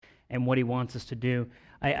and what He wants us to do.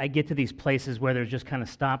 I get to these places where there's just kind of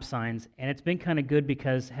stop signs, and it's been kind of good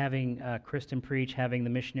because having Kristen preach, having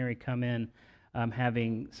the missionary come in,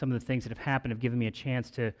 having some of the things that have happened have given me a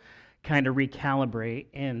chance to kind of recalibrate.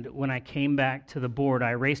 And when I came back to the board,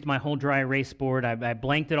 I erased my whole dry erase board. I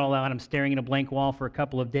blanked it all out. I'm staring at a blank wall for a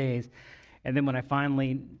couple of days. And then when I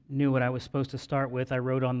finally knew what I was supposed to start with, I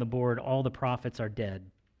wrote on the board, all the prophets are dead.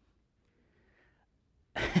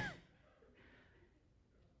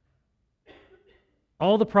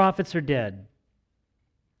 All the prophets are dead.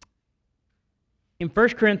 In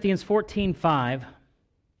 1 Corinthians 14:5,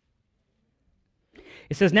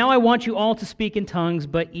 it says, "Now I want you all to speak in tongues,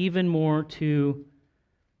 but even more to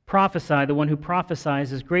prophesy. The one who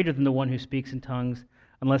prophesies is greater than the one who speaks in tongues,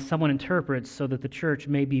 unless someone interprets, so that the church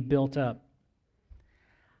may be built up."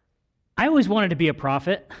 I always wanted to be a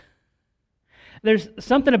prophet. There's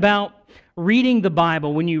something about reading the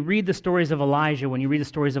Bible, when you read the stories of Elijah, when you read the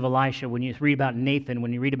stories of Elisha, when you read about Nathan,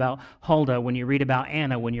 when you read about Huldah, when you read about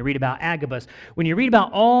Anna, when you read about Agabus, when you read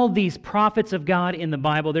about all these prophets of God in the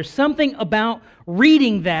Bible, there's something about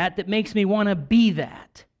reading that makes me want to be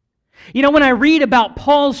that. You know, when I read about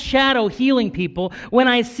Paul's shadow healing people, when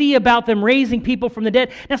I see about them raising people from the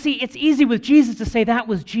dead, now see, it's easy with Jesus to say that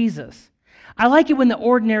was Jesus. I like it when the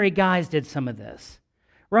ordinary guys did some of this.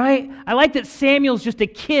 Right? I like that Samuel's just a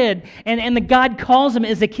kid, and the God calls him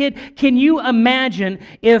as a kid. Can you imagine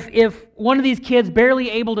if one of these kids, barely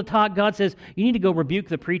able to talk, God says, you need to go rebuke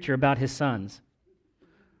the preacher about his sons?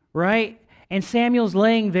 Right? And Samuel's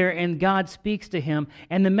laying there, and God speaks to him,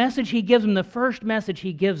 and the message he gives him, the first message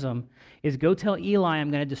he gives him, is go tell Eli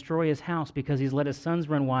I'm going to destroy his house because he's let his sons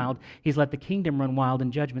run wild, he's let the kingdom run wild,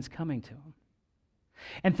 and judgment's coming to him.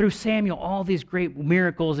 And through Samuel, all these great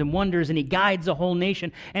miracles and wonders, and he guides the whole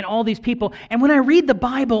nation and all these people. And when I read the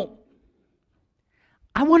Bible,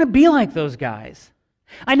 I want to be like those guys.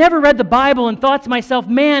 I never read the Bible and thought to myself,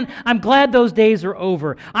 man, I'm glad those days are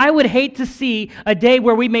over. I would hate to see a day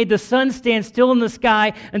where we made the sun stand still in the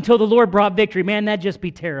sky until the Lord brought victory. Man, that'd just be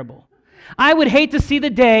terrible. I would hate to see the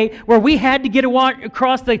day where we had to get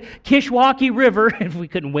across the Kishwaukee River, if we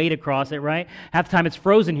couldn't wade across it, right? Half the time it's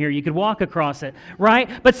frozen here, you could walk across it, right?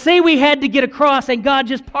 But say we had to get across and God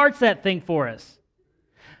just parts that thing for us.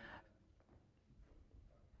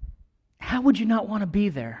 How would you not want to be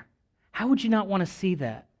there? How would you not want to see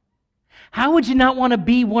that? How would you not want to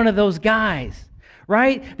be one of those guys?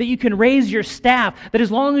 Right? That you can raise your staff, that as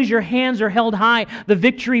long as your hands are held high, the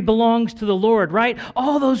victory belongs to the Lord, right?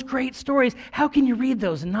 All those great stories, how can you read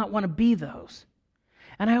those and not want to be those?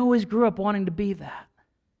 And I always grew up wanting to be that.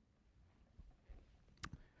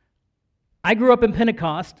 I grew up in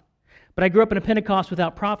Pentecost, but I grew up in a Pentecost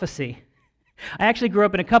without prophecy. I actually grew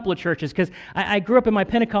up in a couple of churches because I grew up in my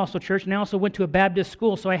Pentecostal church and I also went to a Baptist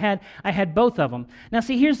school, so I had both of them. Now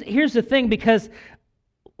see, here's the thing, because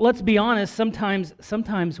let's be honest,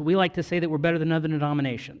 sometimes we like to say that we're better than other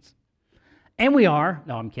denominations. And we are.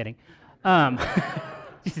 No, I'm kidding. I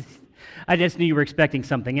just knew you were expecting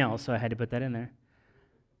something else, so I had to put that in there.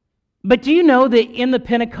 But do you know that in the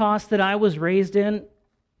Pentecost that I was raised in,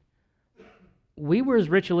 we were as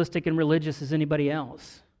ritualistic and religious as anybody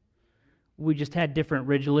else. We just had different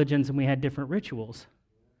religions and we had different rituals.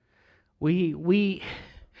 We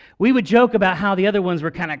would joke about how the other ones were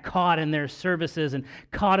kind of caught in their services and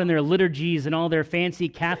caught in their liturgies and all their fancy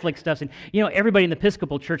Catholic stuff. And, you know, everybody in the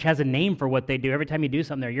Episcopal Church has a name for what they do. Every time you do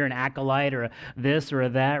something there, you're an acolyte or a this or a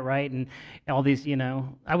that, right? And all these, you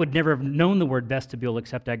know, I would never have known the word vestibule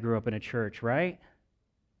except I grew up in a church, right?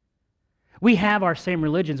 We have our same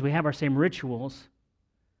religions. We have our same rituals.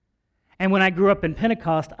 And when I grew up in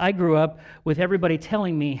Pentecost, I grew up with everybody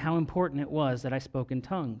telling me how important it was that I spoke in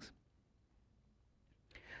tongues.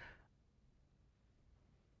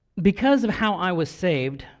 Because of how I was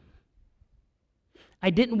saved,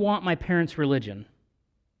 I didn't want my parents' religion.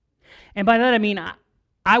 And by that I mean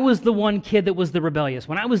I was the one kid that was the rebellious.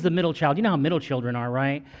 When I was the middle child, you know how middle children are,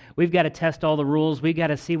 right? We've got to test all the rules. We've got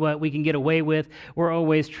to see what we can get away with. We're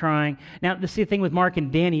always trying. Now, the thing with Mark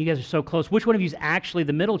and Danny, you guys are so close. Which one of you is actually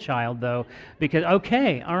the middle child, though? Because,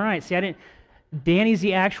 okay, all right. See, Danny's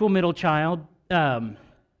the actual middle child. I'm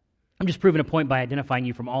just proving a point by identifying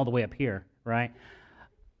you from all the way up here, right?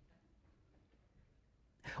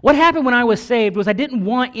 What happened when I was saved was I didn't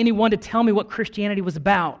want anyone to tell me what Christianity was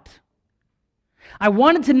about. I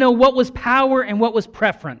wanted to know what was power and what was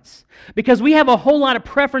preference, because we have a whole lot of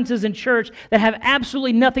preferences in church that have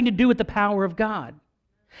absolutely nothing to do with the power of God.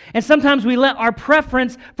 And sometimes we let our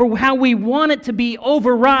preference for how we want it to be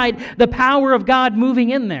override the power of God moving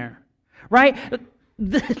in there, right?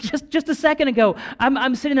 Just a second ago,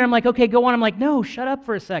 I'm sitting there, I'm like, okay, go on. I'm like, no, shut up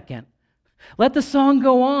for a second. Let the song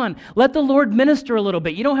go on. Let the Lord minister a little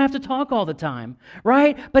bit. You don't have to talk all the time,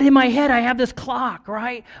 right? But in my head, I have this clock,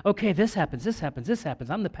 right? Okay, this happens, this happens, this happens.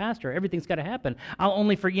 I'm the pastor. Everything's got to happen.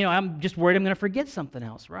 I'm just worried I'm going to forget something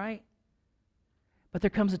else, right? But there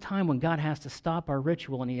comes a time when God has to stop our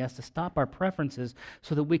ritual and He has to stop our preferences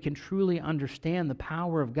so that we can truly understand the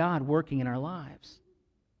power of God working in our lives.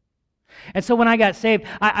 And so when I got saved,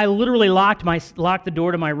 I literally locked the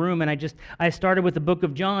door to my room, and I started with the book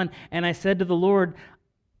of John, and I said to the Lord,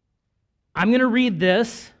 I'm going to read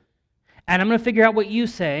this, and I'm going to figure out what you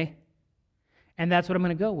say, and that's what I'm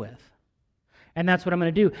going to go with. And that's what I'm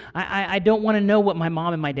going to do. I don't want to know what my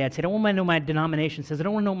mom and my dad say. I don't want to know what my denomination says. I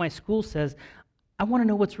don't want to know what my school says. I want to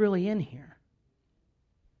know what's really in here.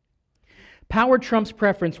 Power trumps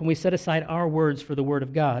preference when we set aside our words for the Word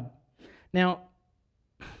of God. Now,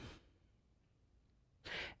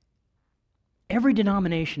 every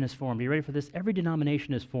denomination is formed. Are you ready for this? Every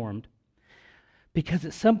denomination is formed because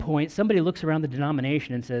at some point somebody looks around the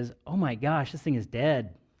denomination and says, oh my gosh, this thing is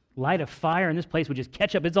dead. Light a fire and this place would just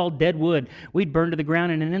catch up. It's all dead wood. We'd burn to the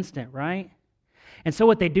ground in an instant, right? And so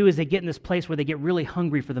what they do is they get in this place where they get really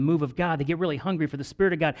hungry for the move of God. They get really hungry for the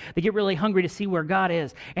Spirit of God. They get really hungry to see where God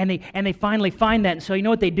is. And they finally find that. And so you know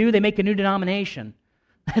what they do? They make a new denomination.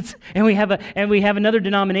 And we have another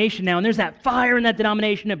denomination now, and there's that fire in that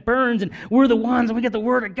denomination. It burns, and we're the ones, and we get the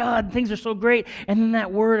Word of God, and things are so great. And then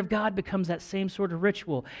that Word of God becomes that same sort of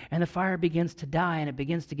ritual, and the fire begins to die, and it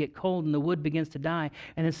begins to get cold, and the wood begins to die.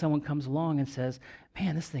 And then someone comes along and says,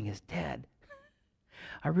 man, this thing is dead.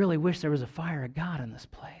 I really wish there was a fire of God in this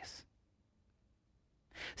place.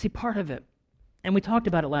 See, part of it, and we talked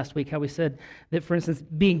about it last week, how we said that, for instance,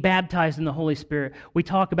 being baptized in the Holy Spirit, we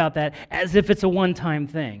talk about that as if it's a one-time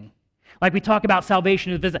thing. Like we talk about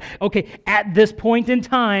salvation as a visit. Okay, at this point in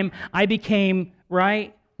time, I became,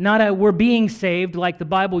 right? We're being saved, like the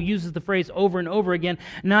Bible uses the phrase over and over again.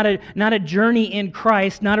 Not a journey in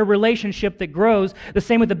Christ, not a relationship that grows. The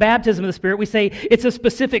same with the baptism of the Spirit. We say it's a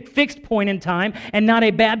specific fixed point in time and not a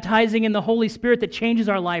baptizing in the Holy Spirit that changes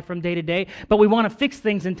our life from day to day. But we want to fix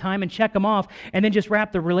things in time and check them off and then just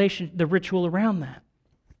wrap the ritual around that.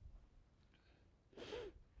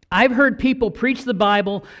 I've heard people preach the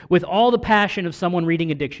Bible with all the passion of someone reading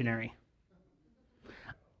a dictionary.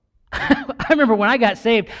 I remember when I got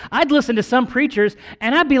saved, I'd listen to some preachers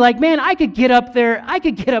and I'd be like, man, I could get up there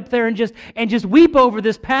and just weep over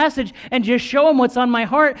this passage and just show them what's on my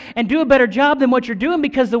heart and do a better job than what you're doing,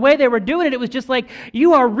 because the way they were doing it, it was just like,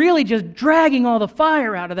 you are really just dragging all the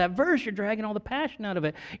fire out of that verse. You're dragging all the passion out of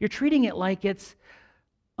it. You're treating it like it's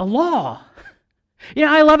a law. You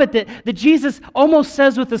know, I love it that Jesus almost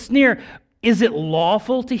says with a sneer, is it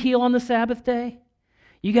lawful to heal on the Sabbath day?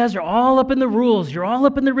 You guys are all up in the rules. You're all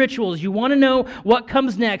up in the rituals. You want to know what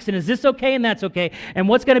comes next, and is this okay and that's okay, and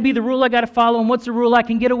what's going to be the rule I got to follow, and what's the rule I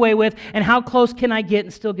can get away with, and how close can I get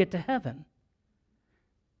and still get to heaven?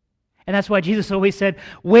 And that's why Jesus always said,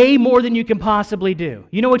 way more than you can possibly do.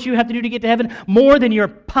 You know what you have to do to get to heaven? More than you're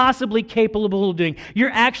possibly capable of doing. You're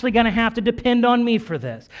actually going to have to depend on me for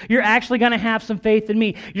this. You're actually going to have some faith in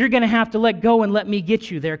me. You're going to have to let go and let me get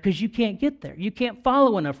you there, because you can't get there. You can't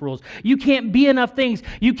follow enough rules. You can't be enough things.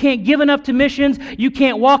 You can't give enough to missions. You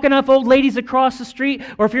can't walk enough old ladies across the street.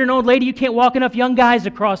 Or if you're an old lady, you can't walk enough young guys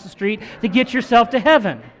across the street to get yourself to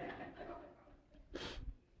heaven.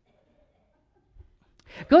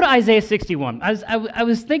 Go to Isaiah 61. I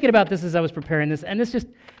was thinking about this as I was preparing this, and it's just,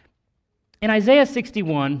 in Isaiah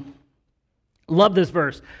 61, love this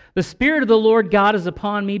verse. The Spirit of the Lord God is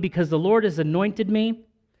upon me, because the Lord has anointed me.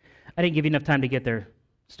 I didn't give you enough time to get there.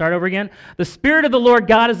 Start over again. The Spirit of the Lord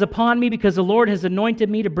God is upon me, because the Lord has anointed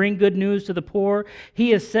me to bring good news to the poor.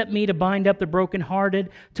 He has set me to bind up the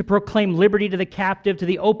brokenhearted, to proclaim liberty to the captive, to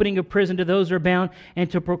the opening of prison to those who are bound,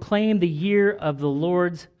 and to proclaim the year of the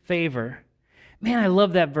Lord's favor. Man, I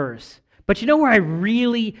love that verse. But you know where I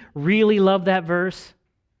really, really love that verse?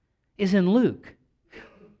 Is in Luke.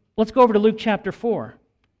 Let's go over to Luke chapter 4.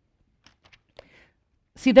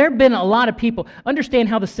 See, there have been a lot of people. Understand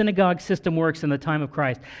how the synagogue system works in the time of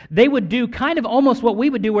Christ. They would do kind of almost what we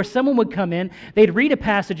would do, where someone would come in, they'd read a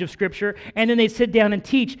passage of Scripture, and then they'd sit down and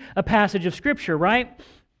teach a passage of Scripture, right?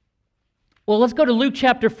 Well, let's go to Luke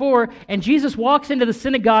chapter 4, and Jesus walks into the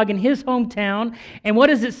synagogue in his hometown, and what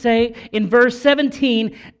does it say in verse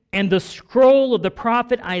 17? And the scroll of the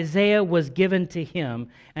prophet Isaiah was given to him,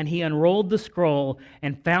 and he unrolled the scroll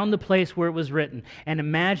and found the place where it was written. And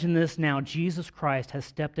imagine this now, Jesus Christ has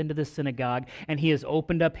stepped into the synagogue, and he has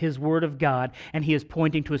opened up his word of God, and he is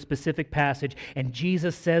pointing to a specific passage. And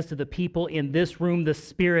Jesus says to the people in this room, the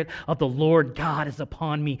Spirit of the Lord God is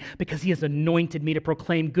upon me, because he has anointed me to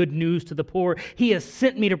proclaim good news to the poor. He has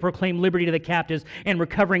sent me to proclaim liberty to the captives and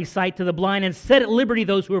recovering sight to the blind, and set at liberty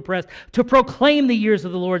those who are oppressed, to proclaim the years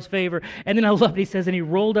of the Lord's favor. And then I love it. He says, and he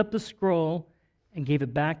rolled up the scroll and gave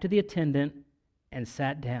it back to the attendant and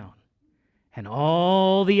sat down. And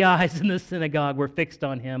all the eyes in the synagogue were fixed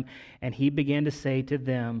on him. And he began to say to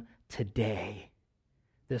them, today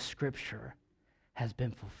this scripture has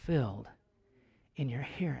been fulfilled in your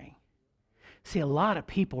hearing. See, a lot of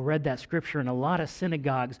people read that scripture in a lot of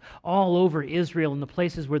synagogues all over Israel and the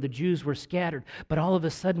places where the Jews were scattered. But all of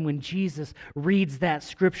a sudden, when Jesus reads that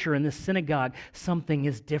scripture in the synagogue, something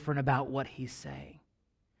is different about what he's saying.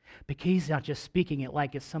 Because he's not just speaking it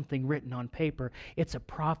like it's something written on paper. It's a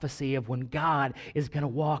prophecy of when God is going to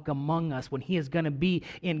walk among us, when he is going to be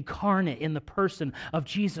incarnate in the person of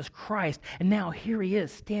Jesus Christ. And now here he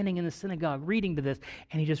is standing in the synagogue reading to this,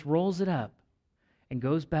 and he just rolls it up and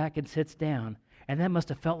goes back and sits down. And that must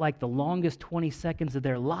have felt like the longest 20 seconds of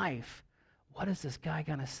their life. What is this guy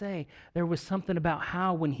going to say? There was something about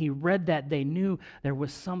how when he read that, they knew there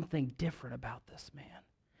was something different about this man.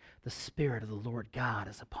 The Spirit of the Lord God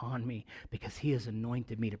is upon me, because he has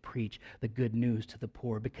anointed me to preach the good news to the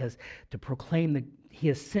poor, because he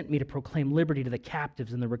has sent me to proclaim liberty to the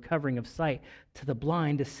captives and the recovering of sight to the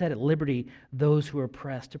blind, to set at liberty those who are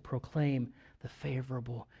oppressed, to proclaim the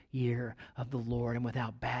favorable year of the Lord. And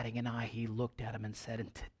without batting an eye, he looked at him and said,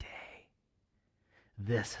 and today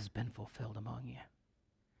this has been fulfilled among you.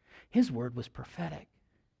 His word was prophetic.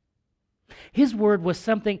 His word was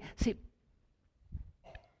something, see,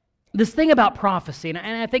 this thing about prophecy, and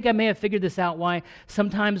I think I may have figured this out, why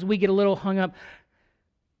sometimes we get a little hung up.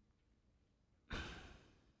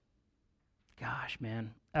 Gosh,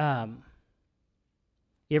 man.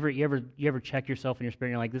 You ever check yourself in your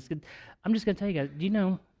spirit and you're like, I'm just going to tell you guys, do you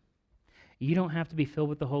know, you don't have to be filled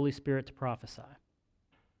with the Holy Spirit to prophesy.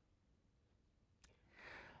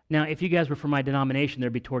 Now, if you guys were from my denomination,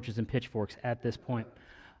 there'd be torches and pitchforks at this point.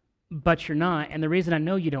 But you're not, and the reason I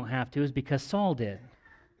know you don't have to is because Saul did.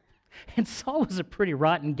 And Saul was a pretty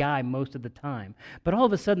rotten guy most of the time. But all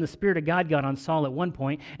of a sudden, the Spirit of God got on Saul at one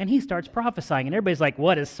point, and he starts prophesying. And everybody's like,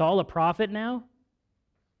 what, is Saul a prophet now?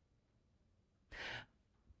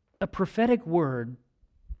 A prophetic word,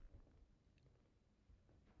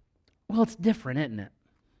 well, it's different, isn't it?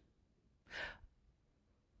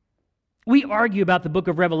 We argue about the book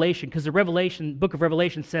of Revelation because the book of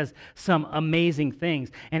Revelation says some amazing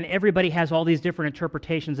things, and everybody has all these different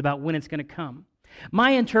interpretations about when it's going to come.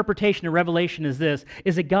 My interpretation of Revelation is this,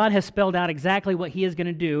 is that God has spelled out exactly what he is going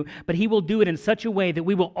to do, but he will do it in such a way that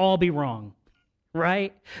we will all be wrong.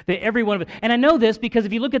 Right? That every one of it. And I know this because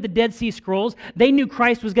if you look at the Dead Sea Scrolls, they knew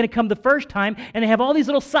Christ was going to come the first time, and they have all these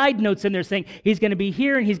little side notes in there saying he's going to be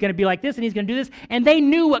here, and he's going to be like this, and he's going to do this. And they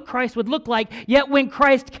knew what Christ would look like, yet when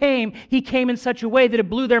Christ came, he came in such a way that it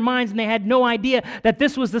blew their minds, and they had no idea that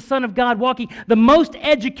this was the Son of God walking. The most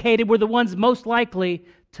educated were the ones most likely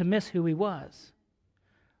to miss who he was.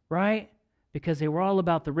 Right? Because they were all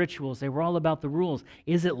about the rituals. They were all about the rules.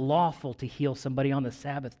 Is it lawful to heal somebody on the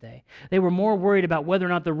Sabbath day? They were more worried about whether or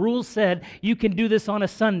not the rules said you can do this on a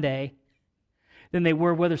Sunday than they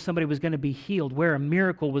were whether somebody was going to be healed, where a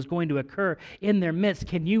miracle was going to occur in their midst.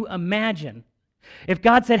 Can you imagine? If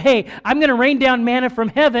God said, hey, I'm going to rain down manna from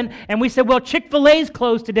heaven, and we said, well, Chick-fil-A's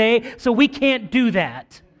closed today, so we can't do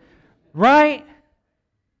that. Right?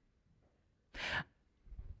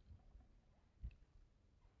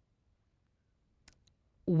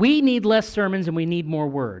 We need less sermons and we need more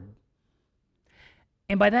word.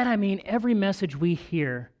 And by that I mean every message we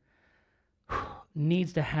hear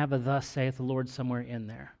needs to have a thus saith the Lord somewhere in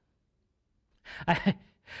there.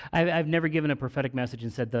 I've never given a prophetic message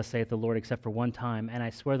and said thus saith the Lord except for one time, and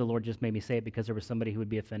I swear the Lord just made me say it because there was somebody who would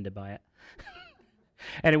be offended by it.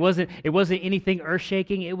 And it wasn't anything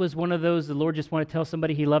earth-shaking. It was one of those, the Lord just wanted to tell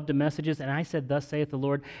somebody he loved the messages, and I said thus saith the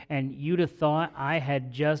Lord, and you'd have thought I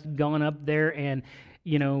had just gone up there and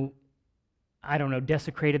I don't know,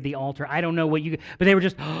 desecrated the altar. I don't know what but they were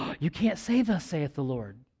just, you can't say thus saith the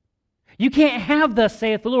Lord. You can't have thus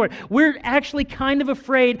saith the Lord. We're actually kind of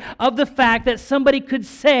afraid of the fact that somebody could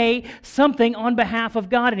say something on behalf of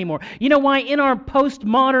God anymore. You know why? In our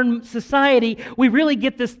postmodern society, we really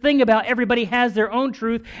get this thing about everybody has their own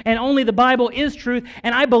truth and only the Bible is truth.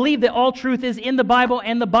 And I believe that all truth is in the Bible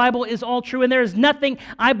and the Bible is all true. And there is nothing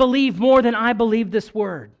I believe more than I believe this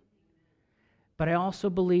word. But I also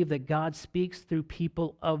believe that God speaks through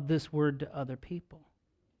people of this word to other people.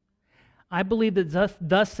 I believe that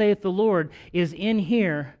thus saith the Lord is in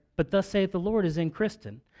here, but thus saith the Lord is in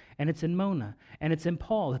Kristen, and it's in Mona, and it's in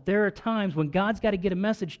Paul. That there are times when God's got to get a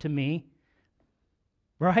message to me,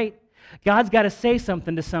 right? God's got to say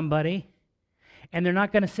something to somebody, and they're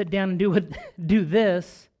not going to sit down and do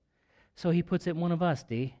this. So he puts it in one of us,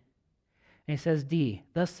 D. And he says, D,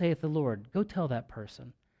 thus saith the Lord, go tell that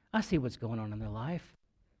person. I see what's going on in their life.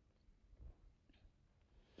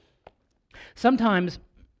 Sometimes,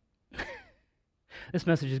 this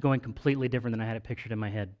message is going completely different than I had it pictured in my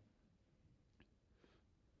head.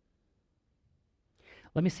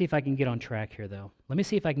 Let me see if I can get on track here, though. Let me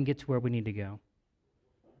see if I can get to where we need to go.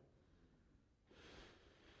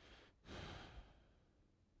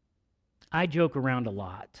 I joke around a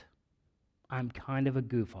lot. I'm kind of a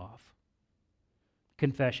goof-off.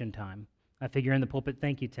 Confession time. I figure in the pulpit,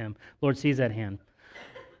 thank you, Tim. Lord sees that hand.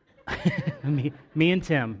 me and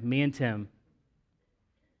Tim.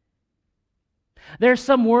 There's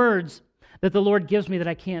some words that the Lord gives me that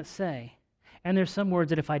I can't say. And there's some words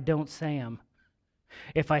that if I don't say them,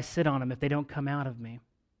 if I sit on them, if they don't come out of me.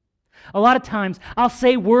 A lot of times, I'll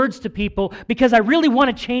say words to people because I really want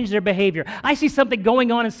to change their behavior. I see something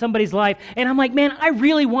going on in somebody's life, and I'm like, man, I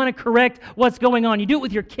really want to correct what's going on. You do it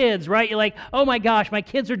with your kids, right? You're like, oh my gosh, my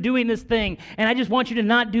kids are doing this thing, and I just want you to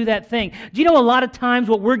not do that thing. Do you know a lot of times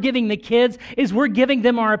what we're giving the kids is we're giving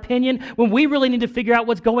them our opinion when we really need to figure out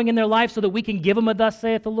what's going in their life so that we can give them a thus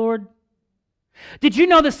saith the Lord? Did you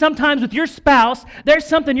know that sometimes with your spouse, there's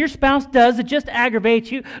something your spouse does that just aggravates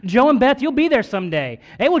you? Joe and Beth, you'll be there someday.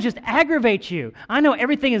 They will just aggravate you. I know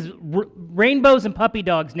everything is rainbows and puppy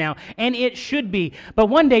dogs now, and it should be. But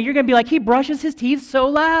one day you're going to be like, he brushes his teeth so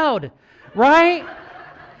loud, right?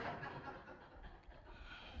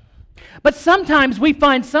 But sometimes we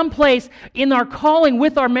find some place in our calling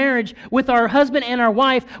with our marriage, with our husband and our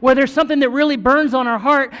wife, where there's something that really burns on our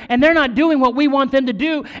heart, and they're not doing what we want them to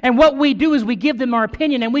do, and what we do is we give them our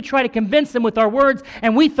opinion, and we try to convince them with our words,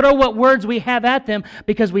 and we throw what words we have at them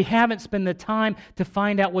because we haven't spent the time to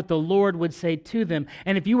find out what the Lord would say to them.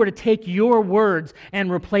 And if you were to take your words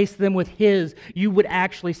and replace them with His, you would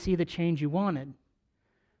actually see the change you wanted.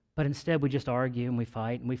 But instead, we just argue, and we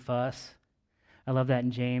fight, and we fuss. I love that in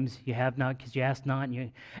James. You have not because you ask not, and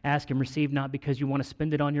you ask and receive not because you want to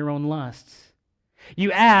spend it on your own lusts.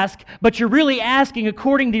 You ask, but you're really asking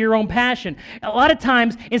according to your own passion. A lot of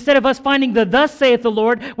times, instead of us finding the thus saith the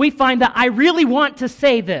Lord, we find that I really want to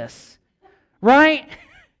say this. Right?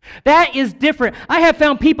 That is different. I have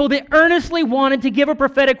found people that earnestly wanted to give a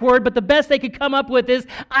prophetic word, but the best they could come up with is,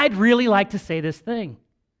 I'd really like to say this thing.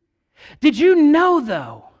 Did you know,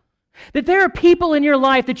 though, that there are people in your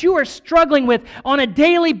life that you are struggling with on a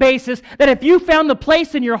daily basis, that if you found the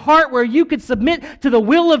place in your heart where you could submit to the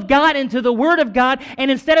will of God and to the Word of God, and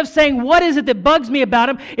instead of saying, what is it that bugs me about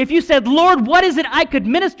them, if you said, Lord, what is it I could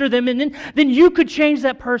minister them in, then you could change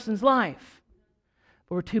that person's life.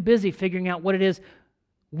 But we're too busy figuring out what it is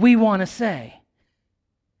we want to say.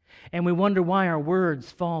 And we wonder why our words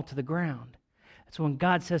fall to the ground. That's when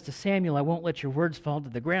God says to Samuel, I won't let your words fall to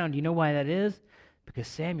the ground. You know why that is? Because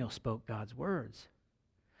Samuel spoke God's words.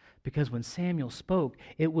 Because when Samuel spoke,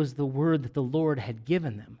 it was the word that the Lord had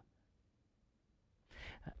given them.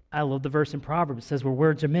 I love the verse in Proverbs. It says, where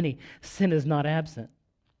words are many, sin is not absent.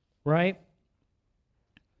 Right?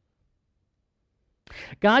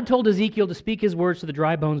 God told Ezekiel to speak His words to the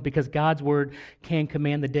dry bones because God's word can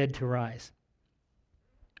command the dead to rise.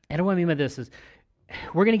 And what I mean by this is,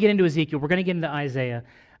 we're going to get into Ezekiel, we're going to get into Isaiah.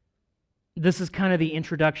 This is kind of the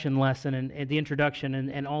introduction lesson and the introduction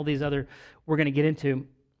and all these other we're going to get into.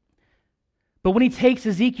 But when He takes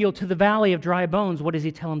Ezekiel to the valley of dry bones, what does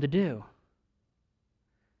He tell him to do?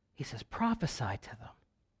 He says, prophesy to them.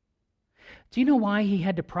 Do you know why He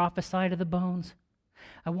had to prophesy to the bones?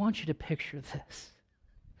 I want you to picture this.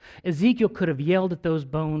 Ezekiel could have yelled at those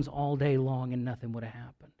bones all day long and nothing would have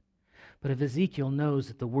happened. But if Ezekiel knows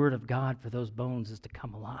that the word of God for those bones is to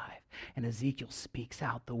come alive, and Ezekiel speaks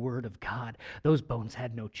out the word of God, those bones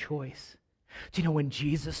had no choice. Do you know when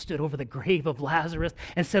Jesus stood over the grave of Lazarus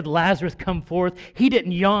and said, Lazarus, come forth? He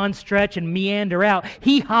didn't yawn, stretch, and meander out.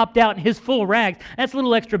 He hopped out in His full rags. That's a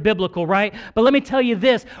little extra biblical, right? But let me tell you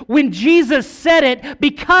this. When Jesus said it,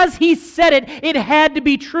 because He said it, it had to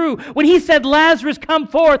be true. When He said, Lazarus, come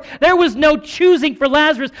forth, there was no choosing for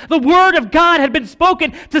Lazarus. The word of God had been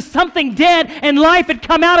spoken to something dead, and life had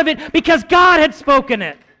come out of it because God had spoken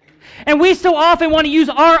it. And we so often want to use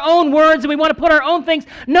our own words and we want to put our own things.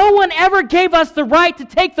 No one ever gave us the right to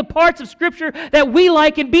take the parts of Scripture that we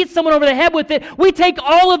like and beat someone over the head with it. We take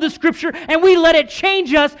all of the Scripture and we let it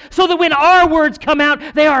change us so that when our words come out,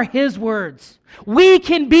 they are His words. We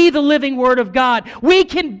can be the living Word of God. We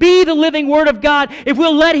can be the living Word of God if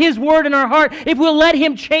we'll let His Word in our heart, if we'll let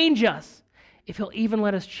Him change us, if He'll even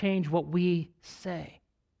let us change what we say.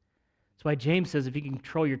 That's why James says if you can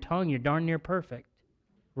control your tongue, you're darn near perfect.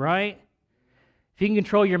 Right? If you can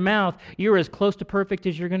control your mouth, you're as close to perfect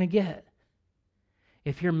as you're going to get.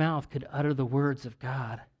 If your mouth could utter the words of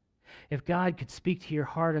God, if God could speak to your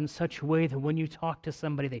heart in such a way that when you talk to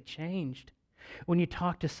somebody, they changed. When you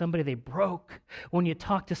talk to somebody, they broke. When you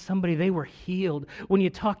talk to somebody, they were healed. When you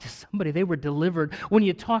talk to somebody, they were delivered. When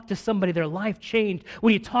you talk to somebody, their life changed.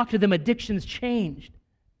 When you talk to them, addictions changed.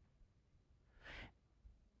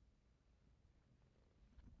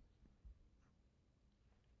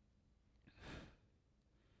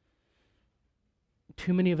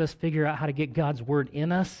 Too many of us figure out how to get God's Word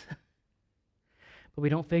in us, but we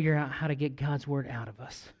don't figure out how to get God's Word out of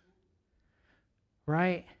us.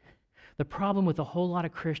 Right? The problem with a whole lot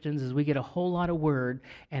of Christians is we get a whole lot of Word,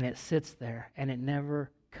 and it sits there, and it never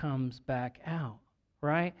comes back out.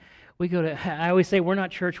 Right? I always say we're not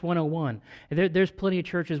Church 101. There's plenty of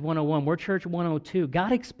churches 101. We're Church 102.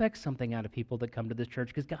 God expects something out of people that come to this church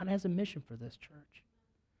because God has a mission for this church.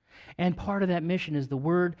 And part of that mission is the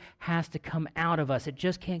Word has to come out of us. It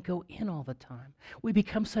just can't go in all the time. We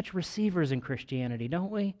become such receivers in Christianity,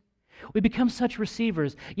 don't we? We become such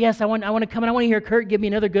receivers. Yes, I want to come and I want to hear Kurt give me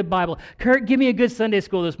another good Bible. Kurt, give me a good Sunday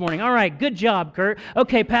school this morning. All right, good job, Kurt.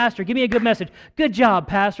 Okay, Pastor, give me a good message. Good job,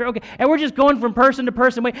 Pastor. Okay, and we're just going from person to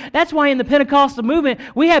person. That's why in the Pentecostal movement,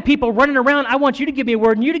 we have people running around. I want you to give me a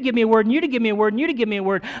word, and you to give me a word, and you to give me a word, and you to give me a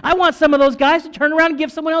word. I want some of those guys to turn around and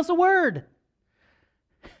give someone else a word.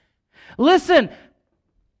 Listen,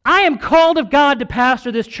 I am called of God to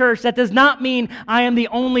pastor this church. That does not mean I am the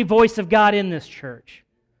only voice of God in this church.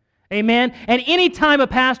 Amen? And any time a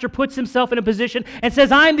pastor puts himself in a position and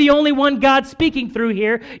says, I'm the only one God speaking through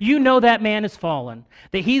here, you know that man has fallen.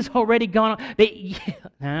 That he's already gone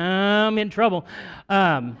on. I'm in trouble.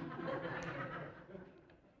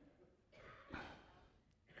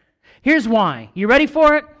 Here's why. You ready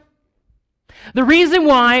for it? The reason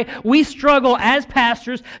why we struggle as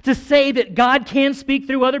pastors to say that God can speak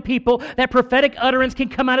through other people, that prophetic utterance can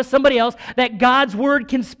come out of somebody else, that God's Word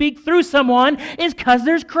can speak through someone, is because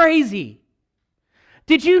there's crazy.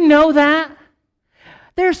 Did you know that?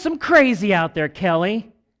 There's some crazy out there,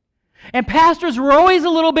 Kelly. And pastors were always a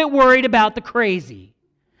little bit worried about the crazy.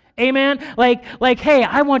 Amen? Like, hey,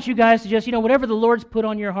 I want you guys to just, whatever the Lord's put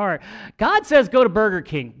on your heart. God says go to Burger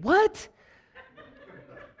King. What?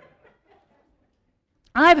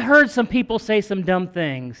 I've heard some people say some dumb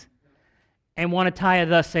things and want to tie a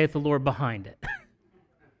thus saith the Lord behind it.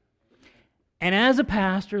 And as a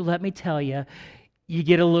pastor, let me tell you, you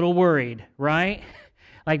get a little worried, right?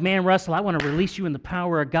 Like, man, Russell, I want to release you in the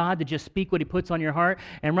power of God to just speak what He puts on your heart.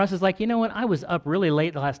 And Russell's like, you know what? I was up really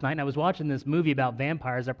late last night and I was watching this movie about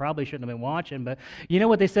vampires I probably shouldn't have been watching, but you know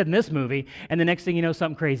what they said in this movie? And the next thing you know,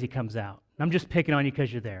 something crazy comes out. I'm just picking on you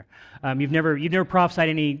because you're there. You've never prophesied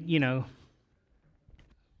any,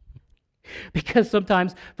 Because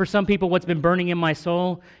sometimes, for some people, what's been burning in my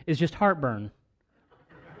soul is just heartburn.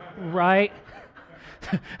 Right?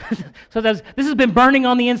 So this has been burning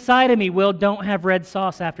on the inside of me. Well, don't have red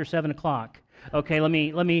sauce after 7 o'clock. Okay, let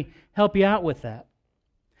me help you out with that.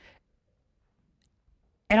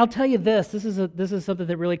 And I'll tell you this is something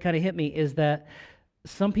that really kind of hit me, is that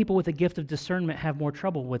some people with a gift of discernment have more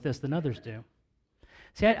trouble with this than others do.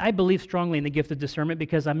 See, I believe strongly in the gift of discernment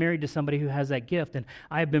because I'm married to somebody who has that gift, and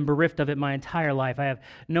I have been bereft of it my entire life. I have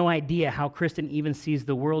no idea how Kristen even sees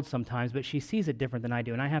the world sometimes, but she sees it different than I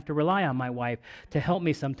do, and I have to rely on my wife to help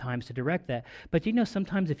me sometimes to direct that. But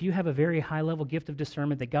sometimes if you have a very high-level gift of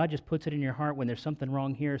discernment that God just puts it in your heart when there's something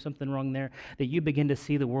wrong here, something wrong there, that you begin to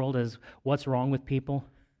see the world as what's wrong with people.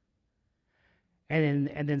 And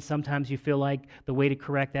then sometimes you feel like the way to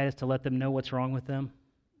correct that is to let them know what's wrong with them.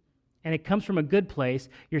 And it comes from a good place.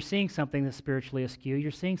 You're seeing something that's spiritually askew. You're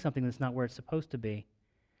seeing something that's not where it's supposed to be.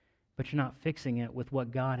 But you're not fixing it with what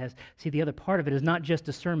God has. See, the other part of it is not just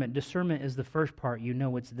discernment. Discernment is the first part. You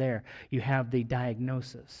know it's there. You have the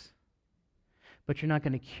diagnosis. But you're not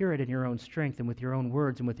going to cure it in your own strength and with your own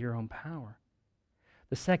words and with your own power.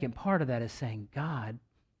 The second part of that is saying, God,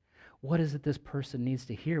 what is it this person needs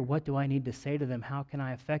to hear? What do I need to say to them? How can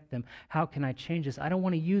I affect them? How can I change this? I don't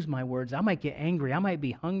want to use my words. I might get angry. I might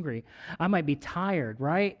be hungry. I might be tired,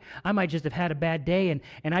 right? I might just have had a bad day,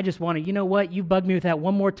 and I just want to, you know what? You bugged me with that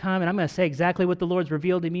one more time, and I'm going to say exactly what the Lord's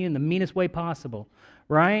revealed to me in the meanest way possible,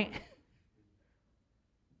 right?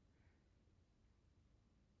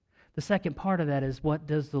 The second part of that is, what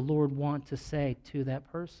does the Lord want to say to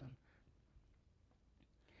that person?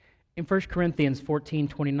 In 1 Corinthians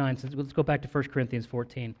 14:29, so let's go back to 1 Corinthians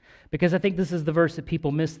 14, because I think this is the verse that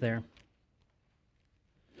people miss there.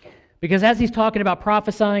 Because as he's talking about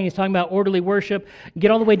prophesying, he's talking about orderly worship, get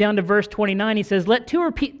all the way down to verse 29, he says, let two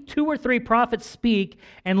or three prophets speak,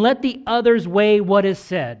 and let the others weigh what is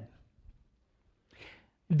said.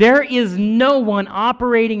 There is no one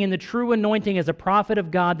operating in the true anointing as a prophet of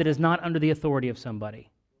God that is not under the authority of somebody.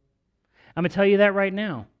 I'm going to tell you that right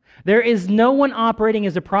now. There is no one operating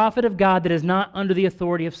as a prophet of God that is not under the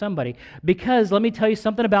authority of somebody. Because, let me tell you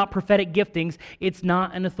something about prophetic giftings, it's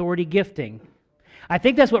not an authority gifting. I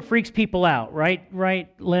think that's what freaks people out, right? Right,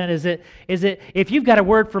 Len? Is it if you've got a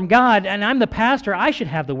word from God and I'm the pastor, I should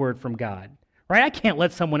have the word from God, right? I can't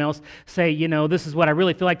let someone else say, this is what I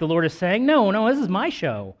really feel like the Lord is saying. No, this is my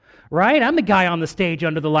show, right? I'm the guy on the stage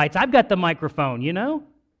under the lights. I've got the microphone,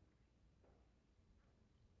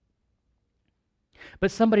 But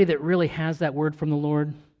somebody that really has that word from the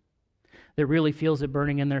Lord, that really feels it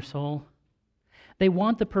burning in their soul, they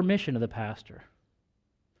want the permission of the pastor.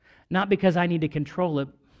 Not because I need to control it,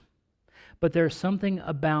 but there's something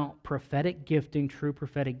about prophetic gifting, true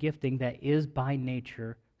prophetic gifting, that is by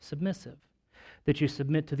nature submissive. That you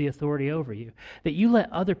submit to the authority over you. That you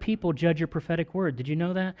let other people judge your prophetic word. Did you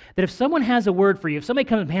know that? That if someone has a word for you, if somebody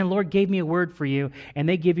comes, man, Lord gave me a word for you, and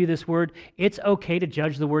they give you this word, it's okay to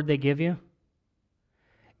judge the word they give you.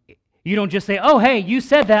 You don't just say, oh, hey, you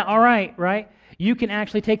said that, all right, right? You can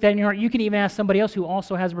actually take that in your heart. You can even ask somebody else who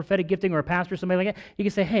also has a prophetic gifting, or a pastor or somebody like that. You can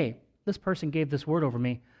say, hey, this person gave this word over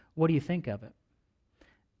me. What do you think of it?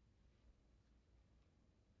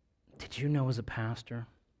 Did you know as a pastor,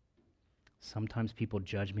 sometimes people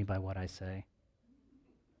judge me by what I say?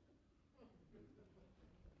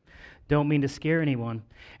 Don't mean to scare anyone.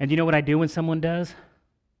 And do you know what I do when someone does?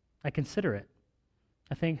 I consider it.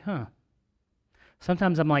 I think,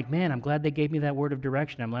 Sometimes I'm like, man, I'm glad they gave me that word of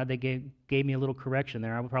direction. I'm glad they gave me a little correction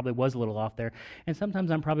there. I probably was a little off there. And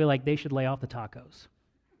sometimes I'm probably like, they should lay off the tacos,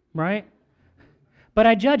 right? But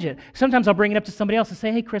I judge it. Sometimes I'll bring it up to somebody else and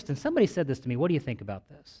say, hey, Kristen, somebody said this to me. What do you think about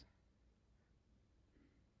this?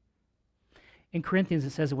 In Corinthians,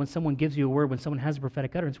 it says that when someone gives you a word, when someone has a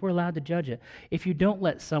prophetic utterance, we're allowed to judge it. If you don't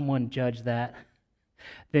let someone judge that,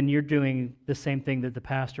 then you're doing the same thing that the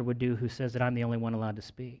pastor would do who says that I'm the only one allowed to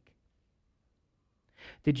speak.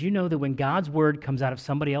 Did you know that when God's word comes out of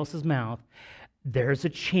somebody else's mouth, there's a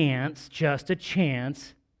chance, just a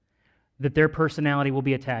chance, that their personality will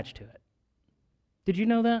be attached to it? Did you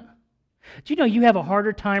know that? Did you know you have a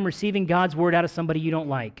harder time receiving God's word out of somebody you don't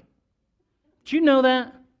like? Did you know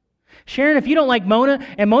that? Sharon, if you don't like Mona,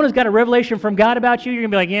 and Mona's got a revelation from God about you, you're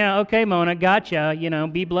going to be like, yeah, okay, Mona, gotcha,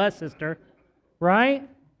 be blessed, sister. Right?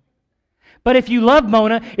 But if you love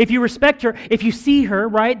Mona, if you respect her, if you see her,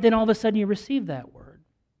 right, then all of a sudden you receive that word.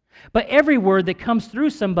 But every word that comes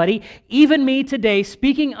through somebody, even me today,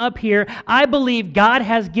 speaking up here, I believe God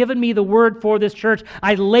has given me the word for this church.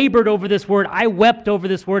 I labored over this word. I wept over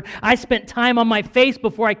this word. I spent time on my face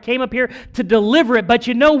before I came up here to deliver it. But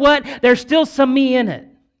you know what? There's still some me in it.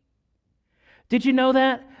 Did you know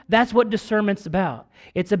that? That's what discernment's about.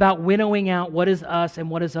 It's about winnowing out what is us and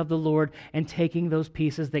what is of the Lord and taking those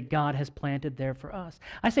pieces that God has planted there for us.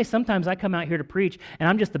 I say sometimes I come out here to preach and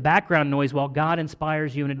I'm just the background noise while God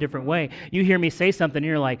inspires you in a different way. You hear me say something and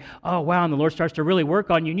you're like, oh, wow, and the Lord starts to really work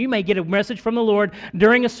on you. And you may get a message from the Lord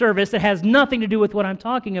during a service that has nothing to do with what I'm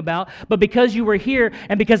talking about, but because you were here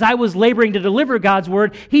and because I was laboring to deliver God's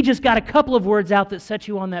word, He just got a couple of words out that set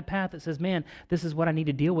you on that path that says, man, this is what I need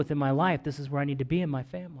to deal with in my life. This is where I need to be in my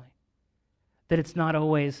family. That it's not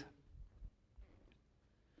always.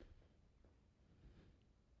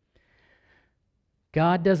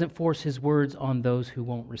 God doesn't force His words on those who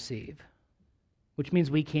won't receive, which means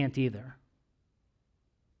we can't either.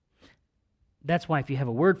 That's why if you have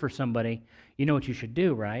a word for somebody, you know what you should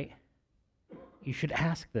do, right? You should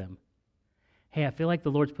ask them, hey, I feel like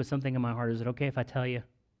the Lord's put something in my heart. Is it okay if I tell you?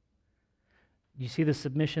 Do you see the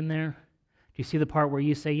submission there? Do you see the part where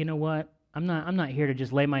you say, you know what? I'm not here to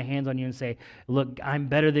just lay my hands on you and say, look, I'm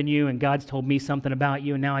better than you and God's told me something about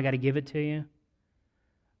you and now I got to give it to you.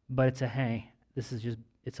 But it's hey,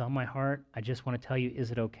 it's on my heart. I just want to tell you,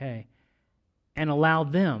 is it okay? And allow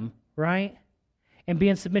them, right? and be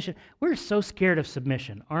in submission. We're so scared of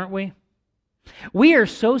submission, aren't we? We are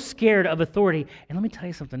so scared of authority. And let me tell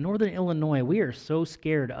you something, Northern Illinois, we are so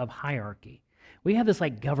scared of hierarchy. We have this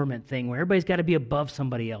like government thing where everybody's got to be above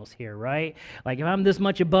somebody else here, right? Like if I'm this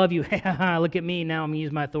much above you, look at me, now I'm going to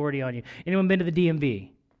use my authority on you. Anyone been to the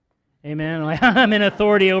DMV? Amen? Like, I'm in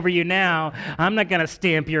authority over you now. I'm not going to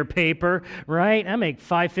stamp your paper, right? I make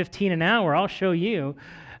 $5.15 an hour. I'll show you.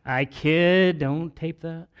 I kid. Don't tape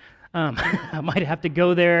that. I might have to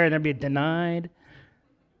go there and then be denied.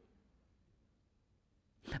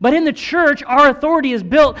 But in the church, our authority is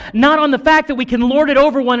built not on the fact that we can lord it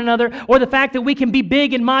over one another or the fact that we can be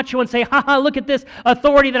big and macho and say, look at this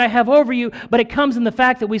authority that I have over you, but it comes in the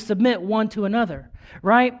fact that we submit one to another,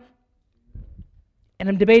 right? And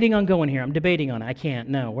I'm debating on going here. I'm debating on it. I can't.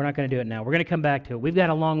 No, we're not going to do it now. We're going to come back to it. We've got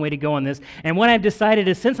a long way to go on this. And what I've decided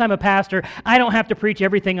is since I'm a pastor, I don't have to preach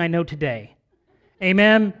everything I know today.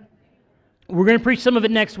 Amen? We're going to preach some of it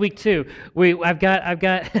next week too. I've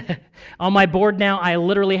got on my board now, I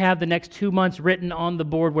literally have the next 2 months written on the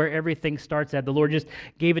board where everything starts at. The Lord just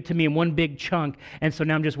gave it to me in one big chunk, and so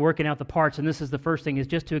now I'm just working out the parts. And this is the first thing, is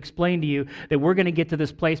just to explain to you that we're going to get to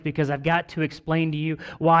this place because I've got to explain to you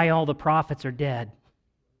why all the prophets are dead.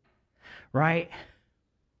 Right?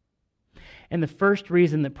 And the first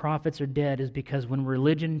reason that prophets are dead is because when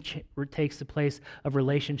religion takes the place of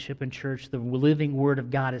relationship in church, the living Word of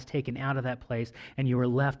God is taken out of that place, and you are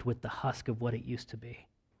left with the husk of what it used to be.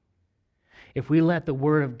 If we let the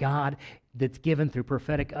Word of God that's given through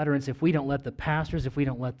prophetic utterance, if we don't let the pastors, if we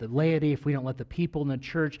don't let the laity, if we don't let the people in the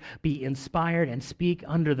church be inspired and speak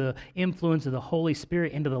under the influence of the Holy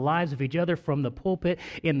Spirit into the lives of each other from the pulpit,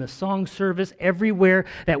 in the song service, everywhere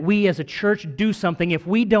that we as a church do something, if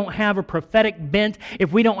we don't have a prophetic bent,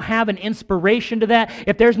 if we don't have an inspiration to that,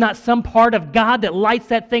 if there's not some part of God that lights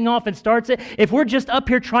that thing off and starts it, if we're just up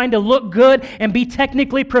here trying to look good and be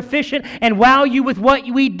technically proficient and wow you with what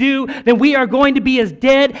we do, then we are going to be as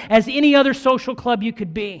dead as any other social club you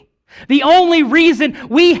could be. The only reason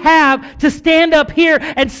we have to stand up here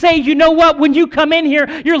and say, you know what, when you come in here,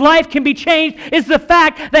 your life can be changed, is the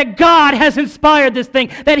fact that God has inspired this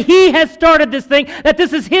thing, that He has started this thing, that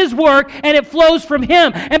this is His work and it flows from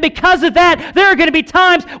Him. And because of that, there are going to be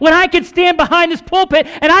times when I can stand behind this pulpit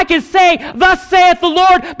and I can say, thus saith the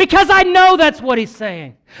Lord, because I know that's what He's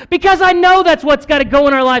saying. Because I know that's what's got to go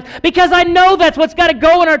in our lives. Because I know that's what's got to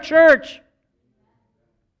go in our church.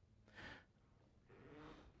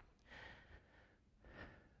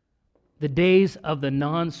 The days of the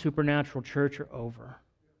non-supernatural church are over.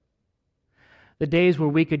 The days where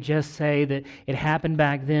we could just say that it happened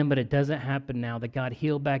back then, but it doesn't happen now. That God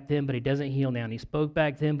healed back then, but He doesn't heal now. And He spoke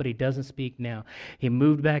back then, but He doesn't speak now. He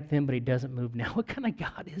moved back then, but He doesn't move now. What kind of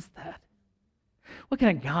God is that? What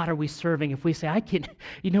kind of God are we serving if we say,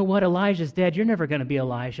 you know what, Elijah's dead. You're never going to be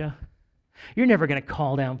Elijah. You're never going to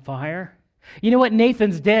call down fire. You know what?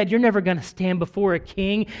 Nathan's dead. You're never going to stand before a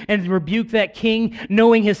king and rebuke that king,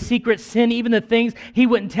 knowing his secret sin, even the things he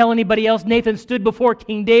wouldn't tell anybody else. Nathan stood before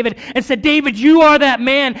King David and said, David, you are that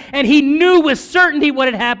man. And he knew with certainty what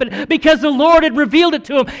had happened because the Lord had revealed it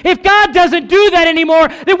to him. If God doesn't do that anymore,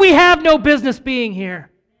 then we have no business being here.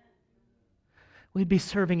 We'd be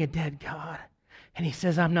serving a dead God. And He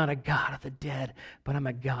says, I'm not a God of the dead, but I'm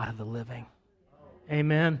a God of the living.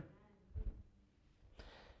 Amen.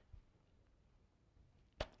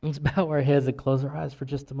 Let's bow our heads and close our eyes for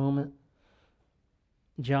just a moment.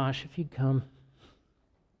 Josh, if you'd come,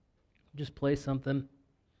 just play something.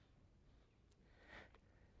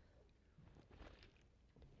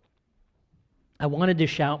 I wanted to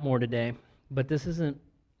shout more today, but this isn't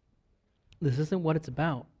what it's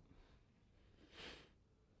about.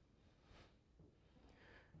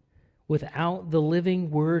 Without the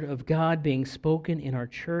living Word of God being spoken in our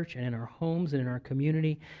church and in our homes and in our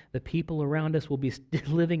community, the people around us will be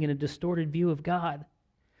living in a distorted view of God.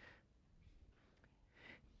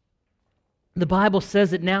 The Bible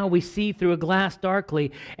says that now we see through a glass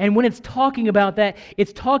darkly. And when it's talking about that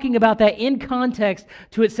in context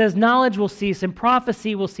to it says knowledge will cease and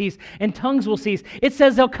prophecy will cease and tongues will cease. It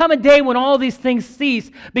says there'll come a day when all these things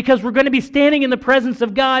cease because we're going to be standing in the presence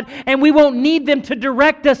of God and we won't need them to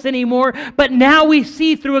direct us anymore. But now we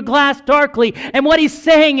see through a glass darkly. And what He's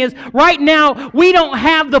saying is right now we don't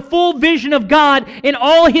have the full vision of God in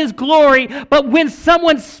all His glory. But when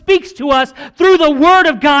someone speaks to us through the Word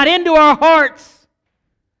of God into our hearts,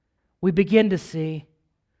 we begin to see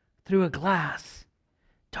through a glass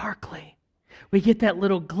darkly. We get that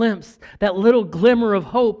little glimpse, that little glimmer of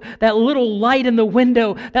hope, that little light in the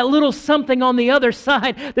window, that little something on the other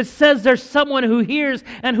side that says there's someone who hears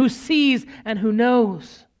and who sees and who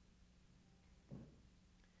knows.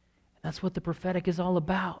 That's what the prophetic is all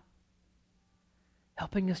about.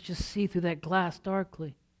 Helping us just see through that glass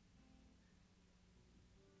darkly.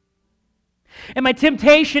 And my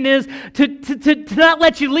temptation is to not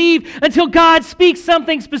let you leave until God speaks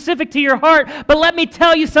something specific to your heart. But let me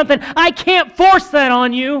tell you something. I can't force that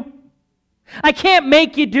on you. I can't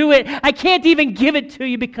make you do it. I can't even give it to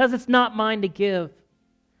you because it's not mine to give.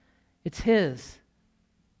 It's His.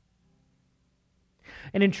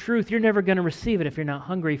 And in truth, you're never going to receive it if you're not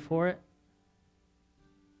hungry for it.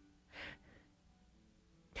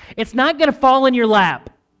 It's not going to fall in your lap.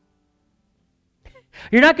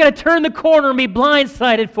 You're not going to turn the corner and be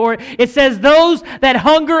blindsided for it. It says, those that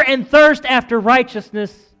hunger and thirst after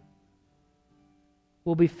righteousness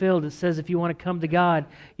will be filled. It says if you want to come to God,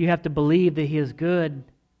 you have to believe that He is good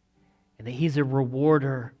and that He's a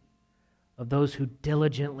rewarder of those who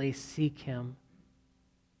diligently seek Him.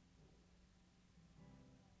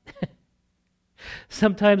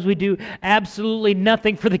 Sometimes we do absolutely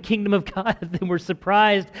nothing for the kingdom of God, and we're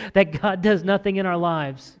surprised that God does nothing in our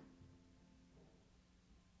lives.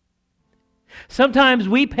 Sometimes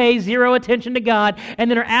we pay zero attention to God and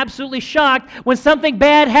then are absolutely shocked when something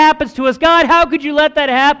bad happens to us. God, how could you let that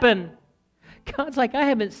happen? God's like, I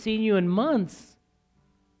haven't seen you in months.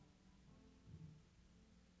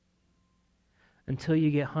 Until you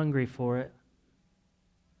get hungry for it.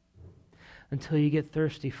 Until you get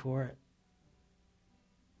thirsty for it.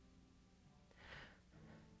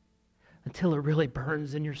 Until it really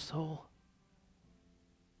burns in your soul.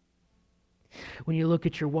 When you look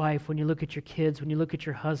at your wife, when you look at your kids, when you look at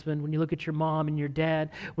your husband, when you look at your mom and your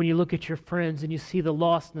dad, when you look at your friends and you see the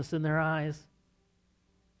lostness in their eyes.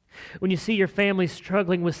 When you see your family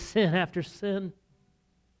struggling with sin after sin.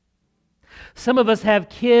 Some of us have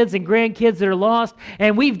kids and grandkids that are lost,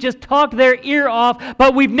 and we've just talked their ear off,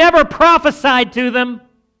 but we've never prophesied to them.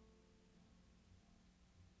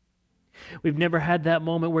 We've never had that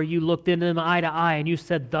moment where you looked into them eye to eye and you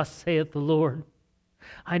said, thus saith the Lord.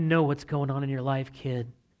 I know what's going on in your life,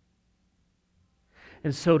 kid.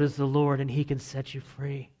 And so does the Lord, and He can set you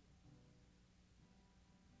free.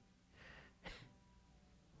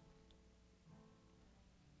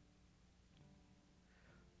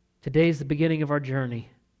 Today's the beginning of our journey.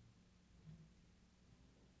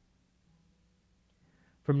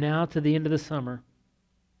 From now to the end of the summer,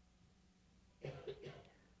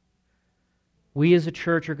 we as a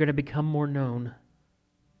church are going to become more known.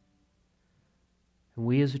 And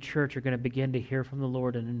we as a church are going to begin to hear from the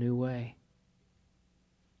Lord in a new way.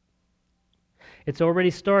 It's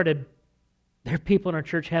already started. There are people in our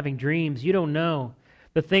church having dreams. You don't know.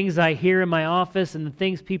 The things I hear in my office and the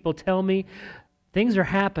things people tell me, things are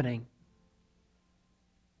happening.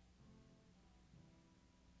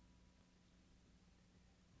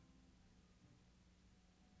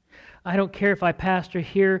 I don't care if I pastor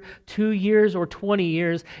here 2 years or 20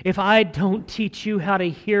 years. If I don't teach you how to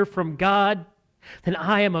hear from God, then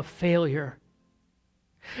I am a failure.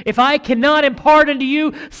 If I cannot impart unto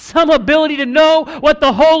you some ability to know what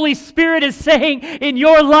the Holy Spirit is saying in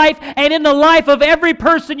your life and in the life of every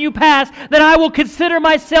person you pass, then I will consider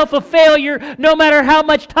myself a failure no matter how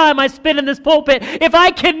much time I spend in this pulpit. If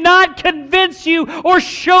I cannot convince you or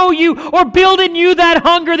show you or build in you that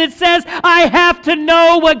hunger that says, I have to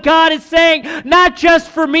know what God is saying, not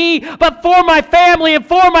just for me, but for my family and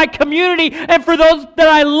for my community and for those that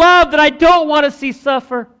I love that I don't want to see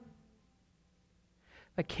suffer.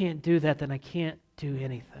 If I can't do that, then I can't do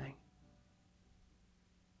anything.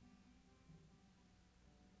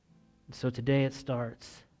 And so today it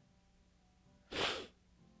starts.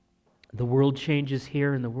 The world changes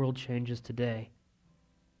here and the world changes today.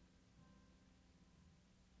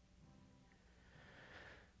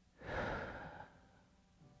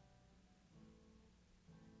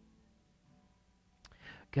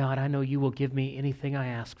 God, I know you will give me anything I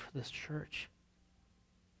ask for this church.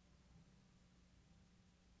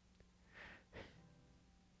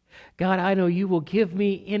 God, I know you will give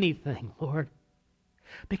me anything, Lord,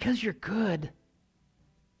 because you're good.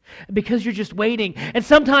 Because you're just waiting. And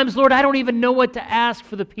sometimes, Lord, I don't even know what to ask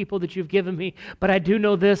for the people that you've given me, but I do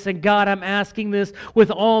know this, and God, I'm asking this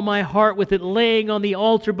with all my heart, with it laying on the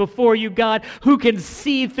altar before you, God, who can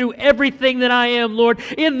see through everything that I am, Lord.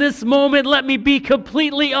 In this moment, let me be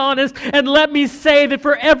completely honest, and let me say that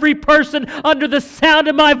for every person under the sound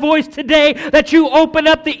of my voice today, that you open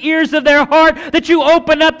up the ears of their heart, that you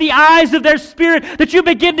open up the eyes of their spirit, that you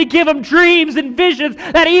begin to give them dreams and visions,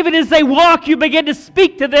 that even as they walk, you begin to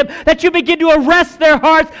speak to them, that you begin to arrest their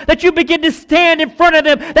hearts, that you begin to stand in front of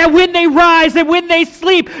them, that when they rise and when they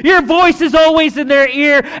sleep, your voice is always in their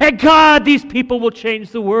ear. And God, these people will change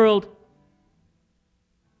the world.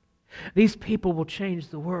 These people will change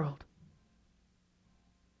the world.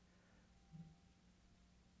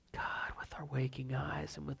 our waking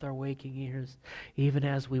eyes and with our waking ears, even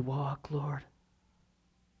as we walk, Lord.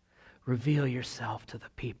 Reveal yourself to the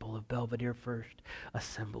people of Belvedere First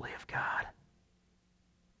Assembly of God.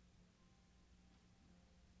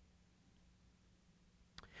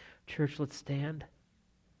 Church, let's stand.